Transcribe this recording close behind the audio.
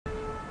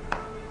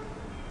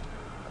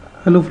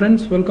Hello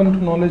friends, welcome to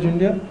Knowledge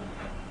India.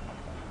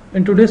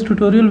 In today's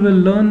tutorial we'll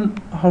learn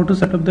how to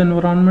set up the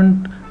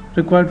environment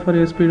required for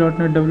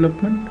ASP.NET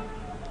development.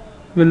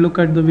 We'll look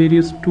at the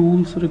various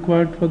tools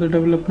required for the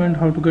development,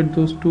 how to get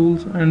those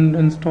tools and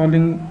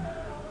installing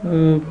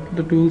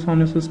the tools on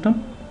your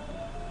system.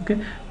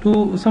 Okay,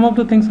 to some of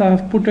the things I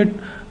have put it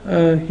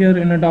here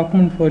in a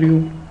document for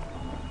you.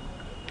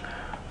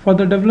 For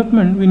the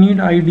development we need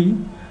ID,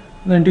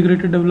 the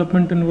integrated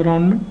development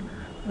environment.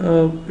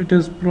 It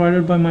is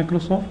provided by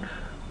Microsoft.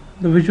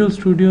 The Visual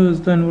Studio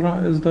is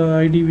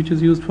the ID which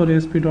is used for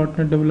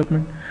ASP.NET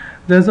development.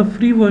 There's a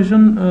free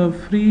version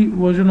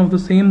of the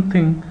same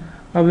thing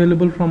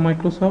available from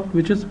Microsoft,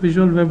 which is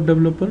Visual Web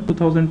Developer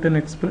 2010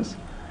 Express.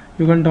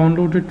 You can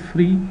download it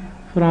free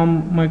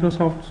from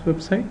Microsoft's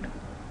website.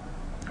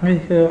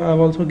 I've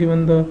also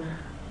given the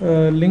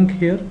link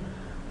here,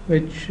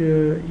 which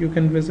you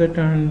can visit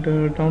and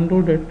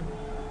download it.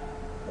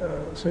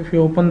 So if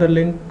you open the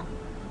link,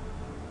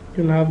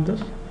 you'll have this.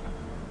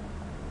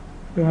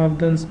 You have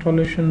the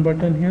installation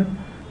button here.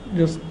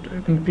 Just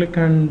you can click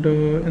and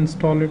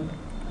install it.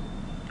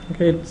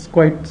 Okay, it's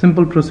quite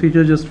simple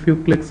procedure, just few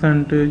clicks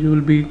and you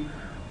will be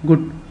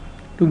good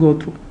to go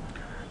through.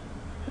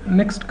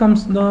 Next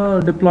comes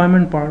the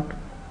deployment part.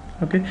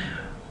 Okay,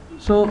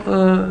 so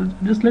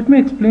just let me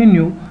explain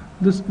you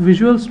this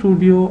Visual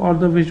Studio or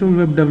the Visual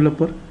Web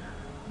Developer.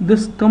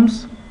 This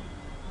comes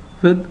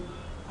with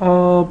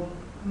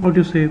what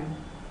you say,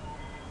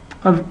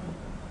 a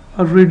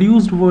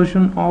reduced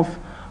version of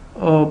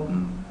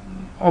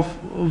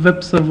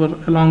web server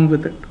along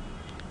with it.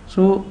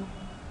 So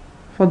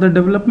for the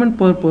development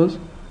purpose,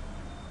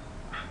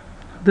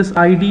 this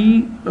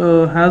IDE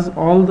has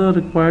all the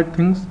required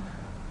things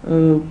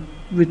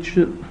which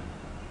you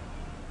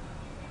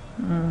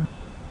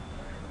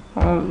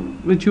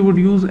would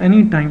use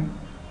any time.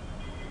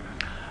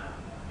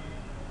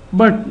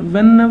 But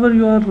whenever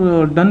you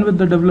are done with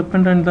the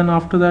development and then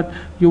after that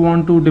you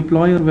want to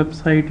deploy your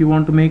website, you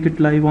want to make it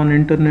live on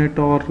internet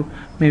or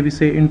maybe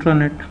say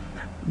intranet,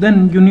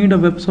 then you need a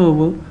web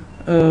server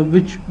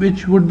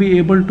which would be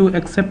able to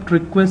accept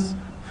requests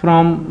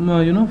from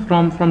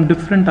from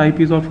different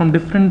IPs or from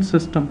different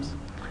systems.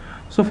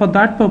 So for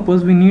that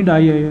purpose we need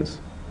IIS.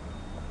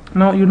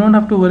 Now you don't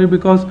have to worry,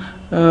 because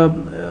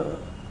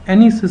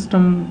any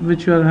system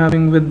which you are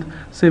having with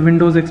say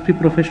Windows XP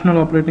professional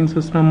operating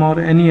system or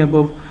any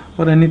above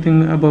or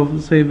anything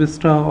above, say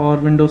Vista or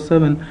Windows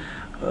 7,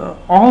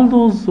 all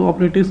those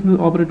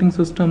operating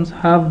systems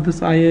have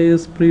this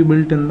IIS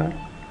pre-built in that.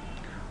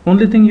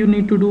 Only thing you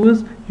need to do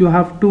is you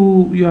have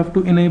to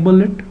enable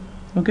it.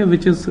 Okay,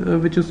 which is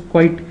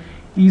quite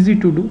easy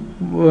to do.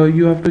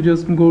 You have to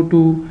just go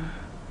to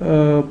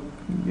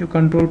your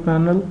control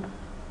panel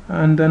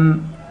and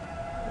then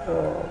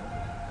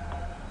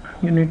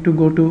you need to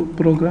go to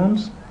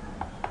programs.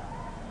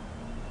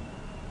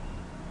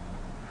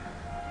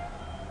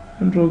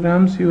 In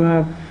programs you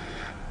have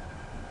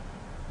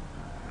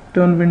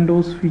turn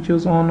Windows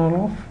features on or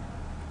off,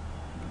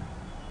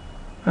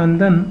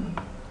 and then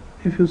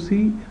if you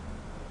see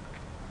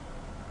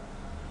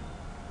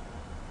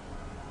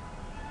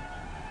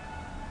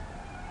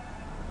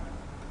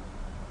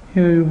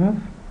here you have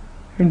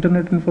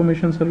Internet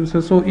Information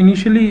Services. So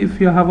initially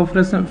if you have a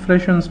fresh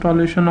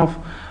installation of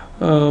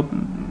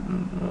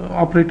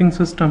operating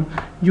system,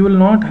 you will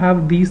not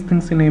have these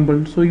things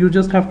enabled. So you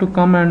just have to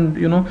come and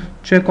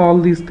check all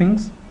these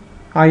things: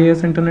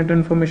 IIS, Internet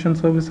Information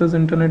Services,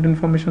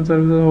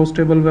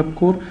 hostable web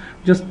core.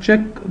 Just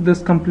check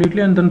this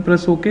completely and then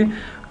press OK.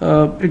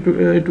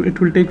 It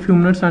will take few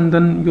minutes and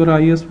then your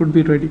IIS would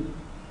be ready.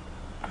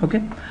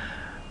 Okay.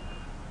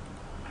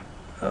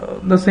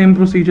 The same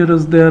procedure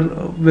is there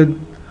with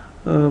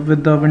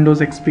the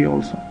Windows XP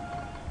also.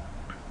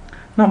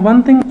 Now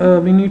one thing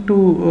we need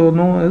to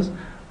know is,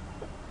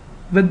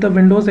 with the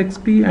Windows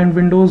XP and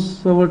Windows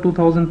Server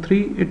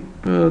 2003,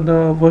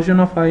 the version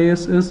of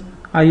IIS is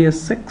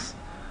IIS 6.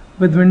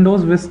 With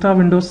Windows Vista,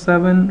 Windows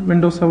 7,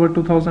 Windows Server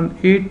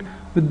 2008,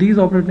 with these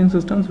operating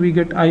systems we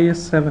get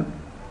IIS 7.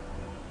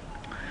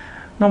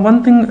 Now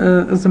one thing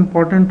is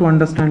important to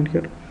understand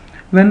here.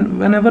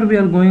 Whenever we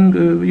are going,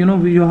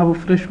 you have a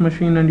fresh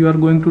machine and you are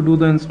going to do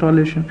the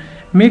installation,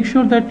 make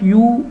sure that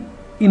you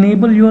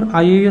enable your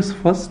IIS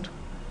first,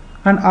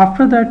 and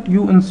after that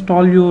you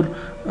install your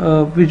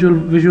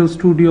Visual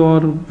Studio or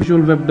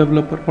Visual Web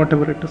Developer,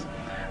 whatever it is.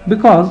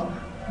 Because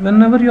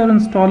whenever you are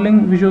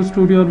installing Visual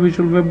Studio or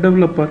Visual Web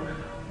Developer,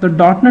 the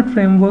 .NET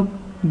framework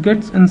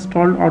gets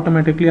installed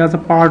automatically. As a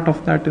part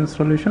of that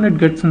installation, it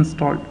gets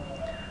installed.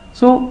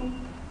 So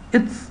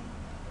it's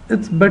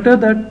better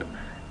that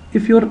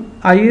if your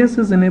IIS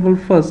is enabled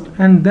first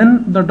and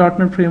then the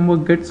 .NET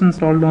framework gets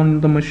installed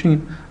on the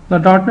machine, the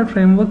 .NET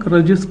framework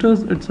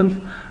registers itself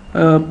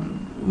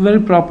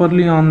very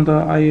properly on the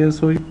IIS,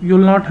 so you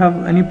will not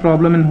have any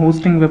problem in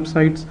hosting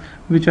websites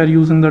which are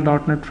using the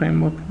 .NET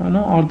framework,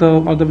 or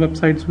the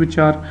websites which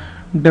are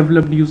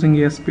developed using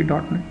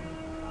ASP.NET.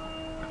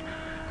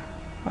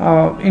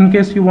 In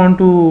case you want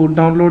to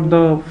download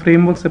the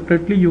framework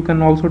separately, you can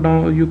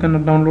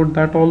download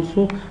that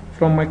also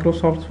from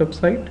Microsoft's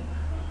website.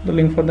 The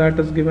link for that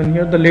is given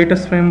here. The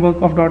latest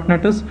framework of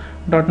 .NET is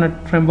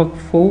 .NET Framework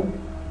 4.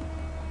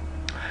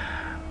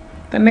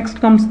 Then next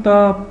comes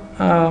the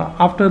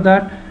after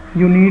that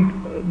you need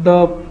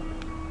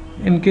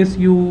in case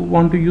you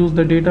want to use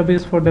the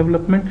database for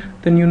development,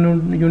 then you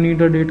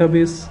need a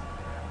database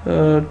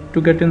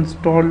to get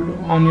installed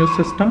on your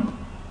system.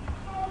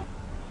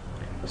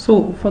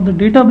 So for the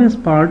database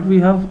part, we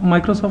have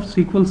Microsoft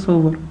SQL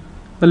Server.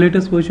 The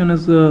latest version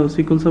is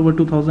SQL Server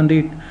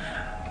 2008.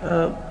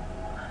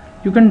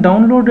 You can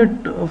download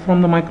it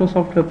from the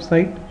Microsoft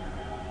website.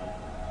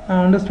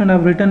 I understand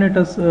I've written it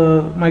as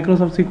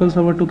Microsoft SQL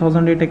Server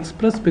 2008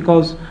 Express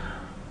because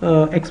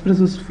Express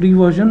is free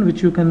version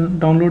which you can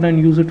download and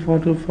use it for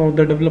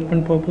the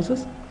development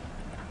purposes.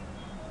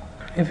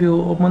 If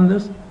you open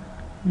this,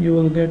 you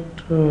will get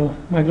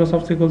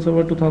Microsoft SQL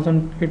Server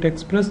 2008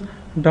 Express.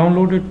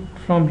 Download it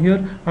from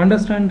here.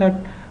 Understand that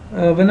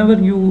whenever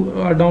you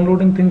are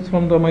downloading things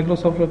from the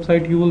Microsoft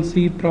website, you will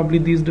see probably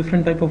these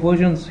different type of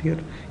versions here.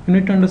 You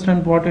need to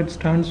understand what it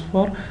stands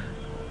for.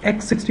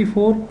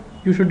 x64,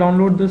 you should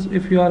download this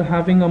if you are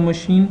having a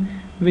machine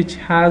which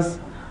has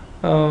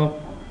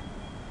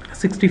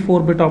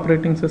 64-bit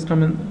operating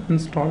system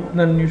installed,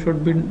 then you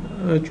should be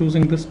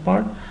choosing this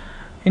part.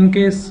 In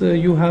case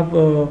you have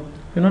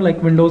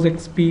like Windows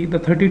XP, the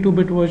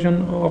 32-bit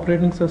version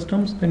operating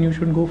systems, then you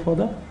should go for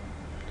the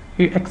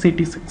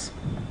x86,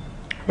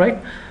 right?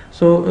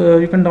 So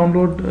you can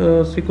download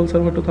SQL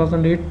Server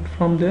 2008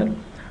 from there.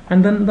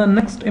 And then the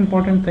next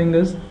important thing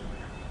is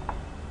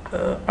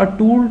a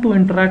tool to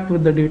interact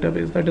with the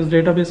database, that is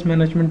database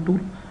management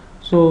tool.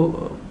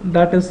 So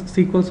that is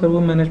SQL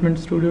Server Management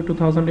Studio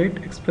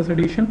 2008 Express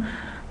Edition.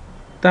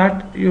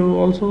 That you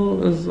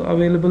also is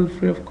available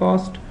free of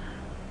cost.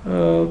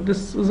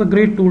 This is a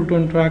great tool to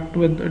interact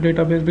with a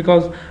database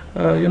because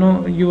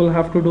you will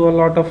have to do a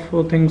lot of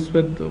things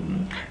with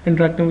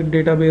interacting with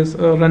database,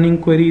 running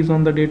queries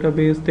on the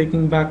database,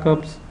 taking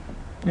backups,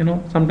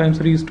 sometimes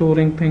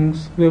restoring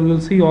things. We will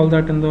see all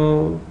that in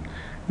the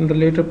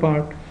later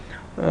part.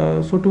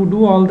 So to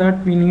do all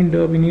that, we need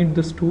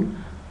this tool,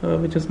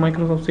 which is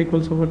Microsoft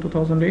SQL Server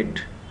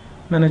 2008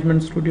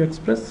 Management Studio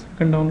Express. You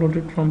can download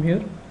it from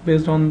here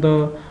based on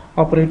the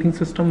operating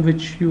system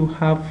which you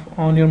have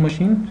on your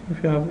machine.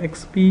 If you have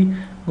XP,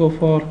 go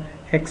for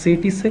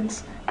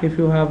x86. If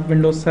you have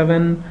Windows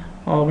 7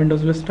 or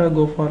Windows Vista,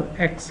 go for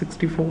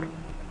x64.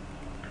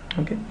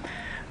 Okay.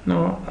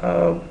 Now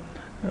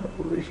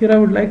here I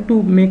would like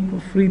to make a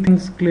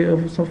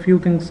few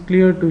things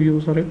clear to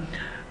you.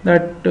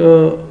 That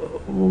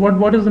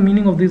what is the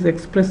meaning of these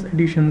Express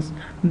editions?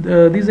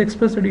 These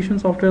Express edition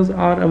softwares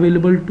are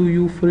available to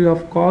you free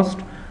of cost.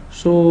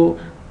 So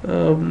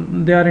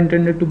they are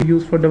intended to be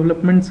used for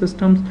development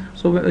systems,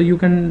 so you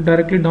can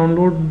directly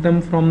download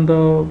them from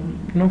the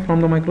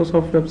from the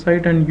Microsoft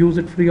website and use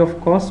it free of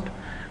cost.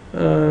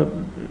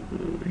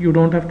 You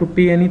don't have to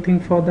pay anything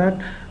for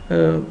that.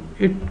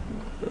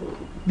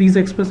 These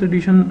Express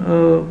edition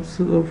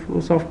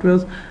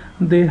softwares,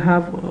 they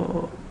have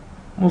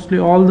mostly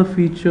all the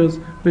features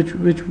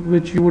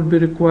which you would be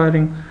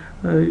requiring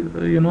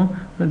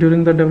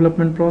during the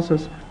development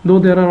process. Though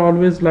there are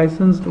always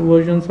licensed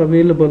versions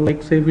available,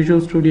 like say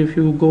Visual Studio. If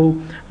you go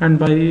and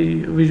buy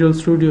Visual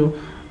Studio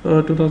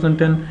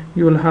 2010,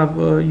 you will have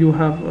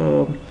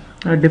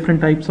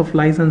different types of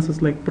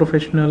licenses like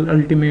Professional,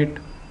 Ultimate,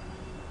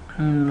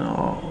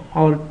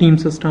 or Team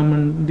System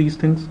and these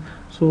things.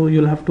 So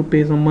you'll have to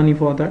pay some money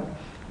for that.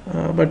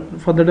 But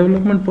for the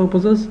development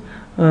purposes,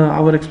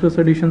 our Express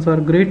editions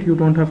are great. You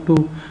don't have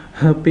to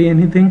pay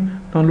anything.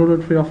 Download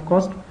it free of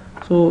cost.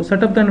 So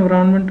set up the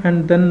environment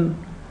and then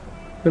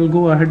we'll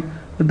go ahead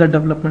with the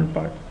development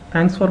part.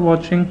 Thanks for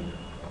watching.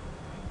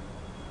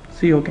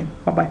 See you again.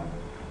 Bye bye.